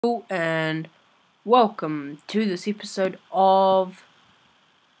Hello and welcome to this episode of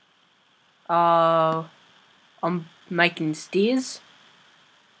I'm making stairs.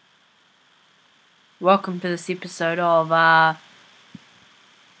 Welcome to this episode of draw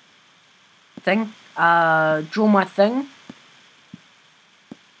my thing.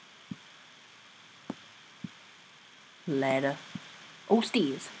 Ladder. Oh,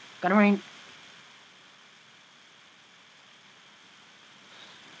 stairs. Gonna rain.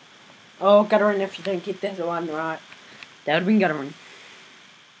 Oh, guttering if you don't get that one right. That would have been guttering.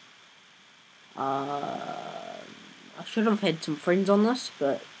 I should have had some friends on this,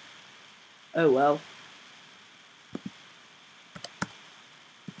 but oh well.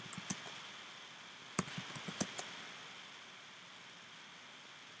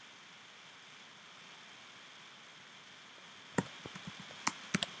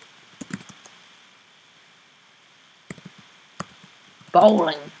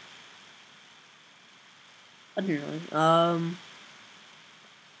 Bowling. I don't know.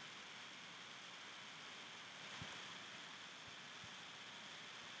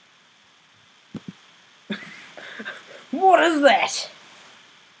 What is that?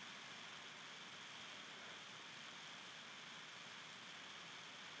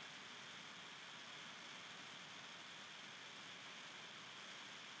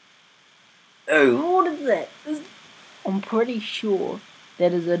 Oh, what is that? I'm pretty sure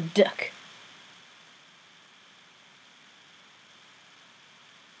that is a duck.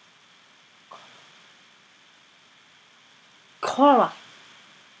 Collar.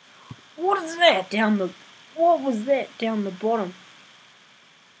 What is that down the... What was that down the bottom?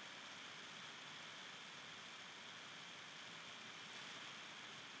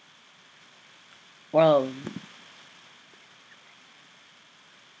 Well...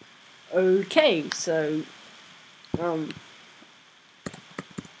 Okay, so...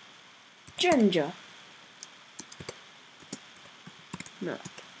 Ginger. No.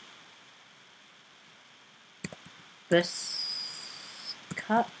 This...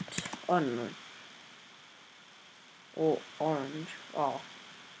 cut? I don't know. Or orange. Oh.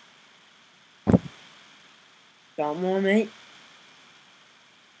 Got more, mate?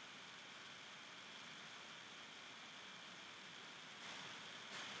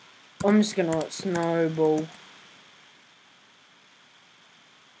 I'm just gonna let snowball.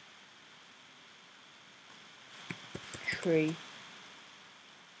 Tree.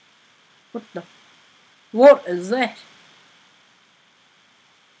 What the? What is that?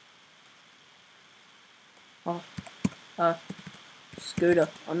 Oh. Scooter.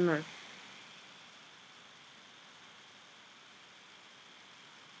 I don't know.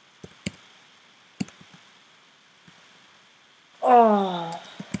 Oh.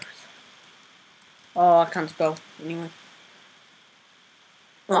 Oh, I can't spell. Anyway.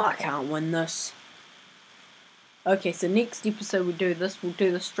 Oh, I can't win this. Okay, so next episode we'll do this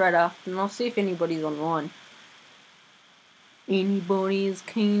straight after, and I'll see if anybody's online. Anybody is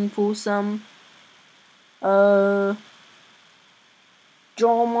keen for some, draw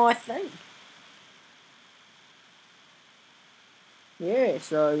my thing. Yeah,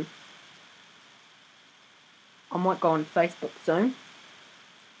 so, I might go on Facebook soon,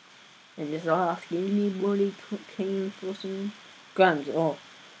 and just ask anybody keen for some games. Oh,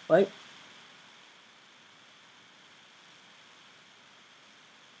 wait.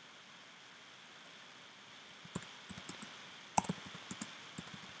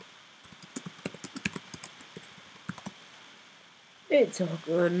 It's all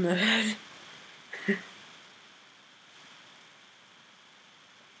good, man.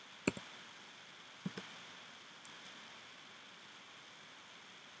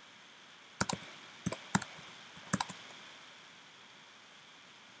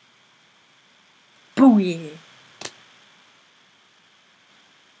 Booyah!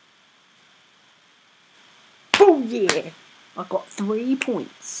 Booyah! I got 3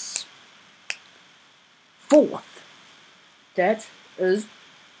 points. 4th. That is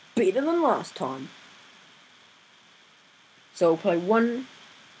better than last time. So we'll play one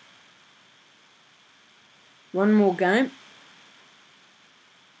more game.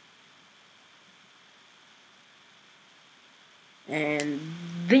 And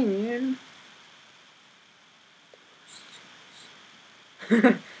then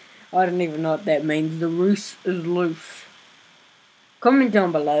I don't even know what that means. The roost is loose. Comment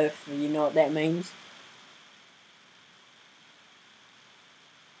down below if you know what that means.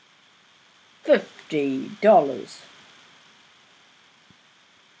 $50.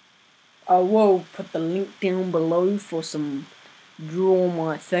 I will put the link down below for some draw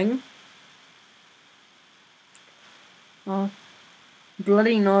my thing.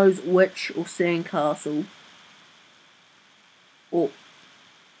 bloody knows witch or sandcastle. Or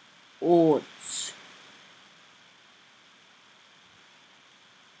Orts.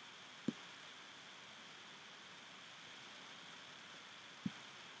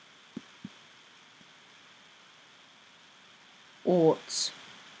 Orts.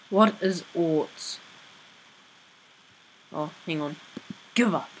 What is Orts? Oh, hang on.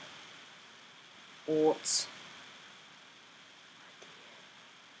 Give up. Orts.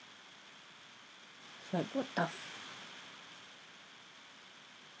 Like, what the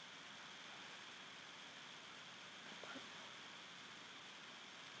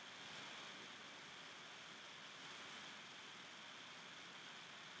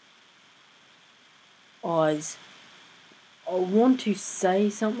eyes. I want to say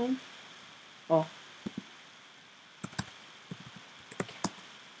something. Oh.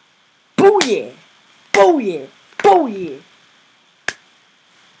 Booyah! Booyah! Booyah!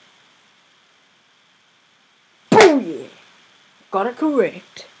 Booyah! Got it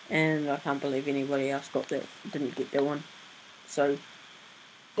correct. And I can't believe anybody else didn't get that one. So,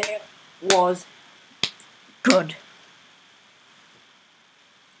 that was good.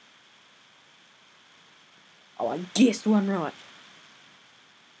 Oh, I guessed one right.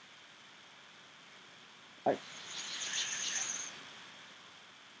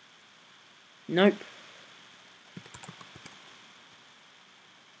 Nope.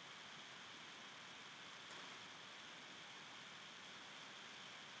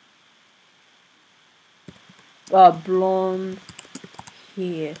 Blonde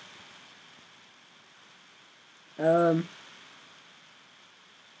hair.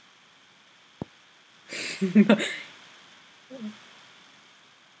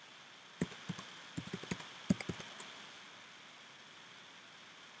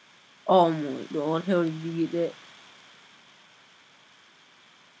 Oh my god, how did you get that?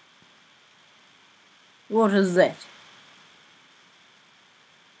 What is that?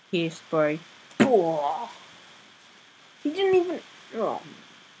 Hairspray. Oh, he didn't even. Oh,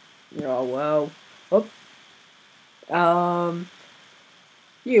 oh well. Oh.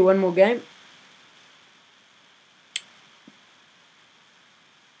 Yeah, one more game.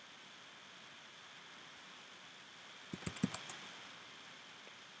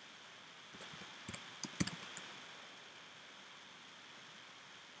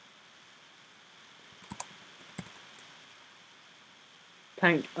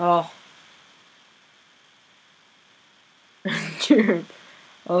 Paint. Oh.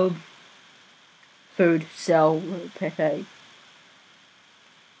 Food. Sell. Pepe.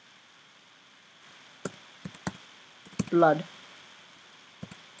 Blood.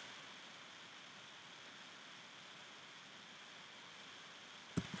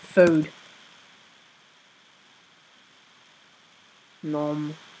 Food.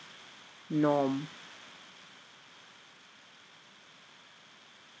 Nom. Nom.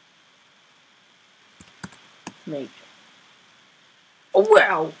 Meat. Oh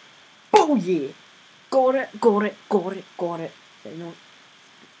wow! Oh yeah! Got it, got it, got it, got it.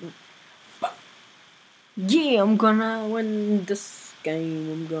 Yeah, I'm gonna win this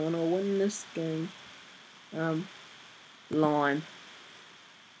game. I'm gonna win this game. Lime.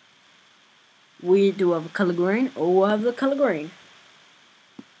 We do have a color green. Oh, I have the color green.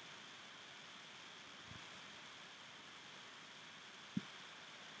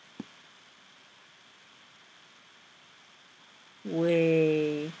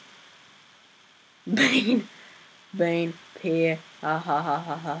 Way. Bean. Bean. Pear. Ha ha ha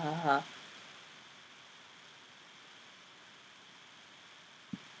ha ha ha ha.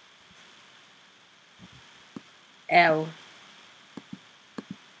 L.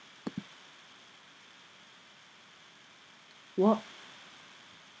 What?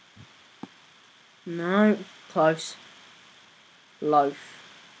 No. Close. Loaf.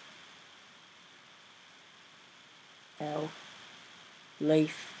 L.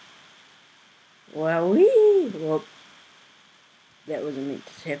 Leaf. Well, whoop. That wasn't meant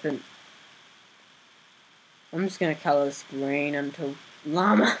to happen. I'm just gonna colour this green until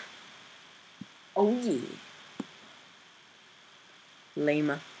llama. Oh yeah.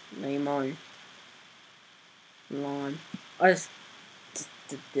 Lima. Limo. Lime. I just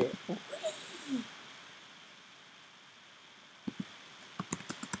did that.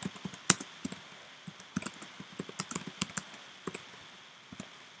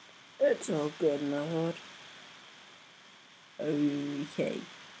 It's all good in the hood. Okay.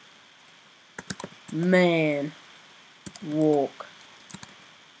 Man. Walk.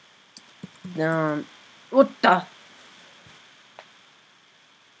 Down. What the?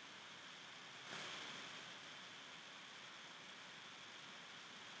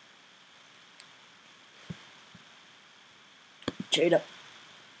 Cheater.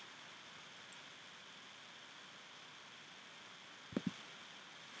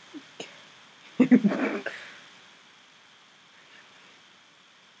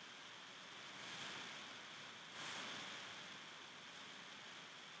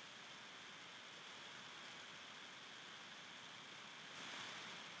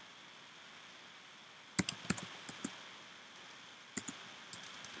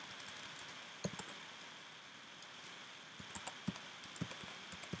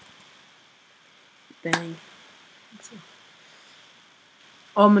 Bang.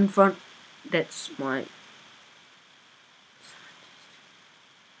 I'm in front. That's my.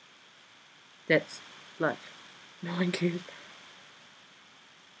 That's like 9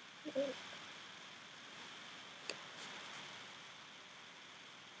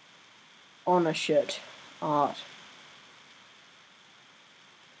 on a shirt. Art.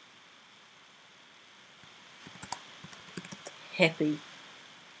 Happy.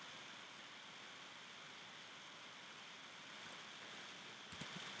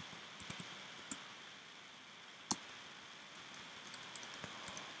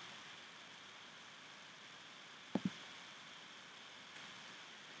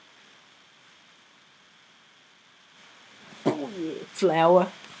 Oh yeah,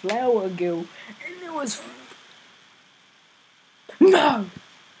 flower girl, and there was no.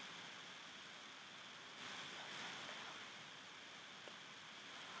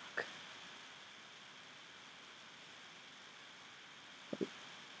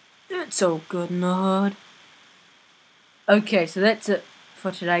 It's all good, nerd. Okay, so that's it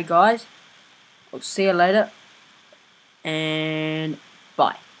for today, guys. I'll see you later, and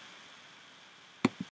bye.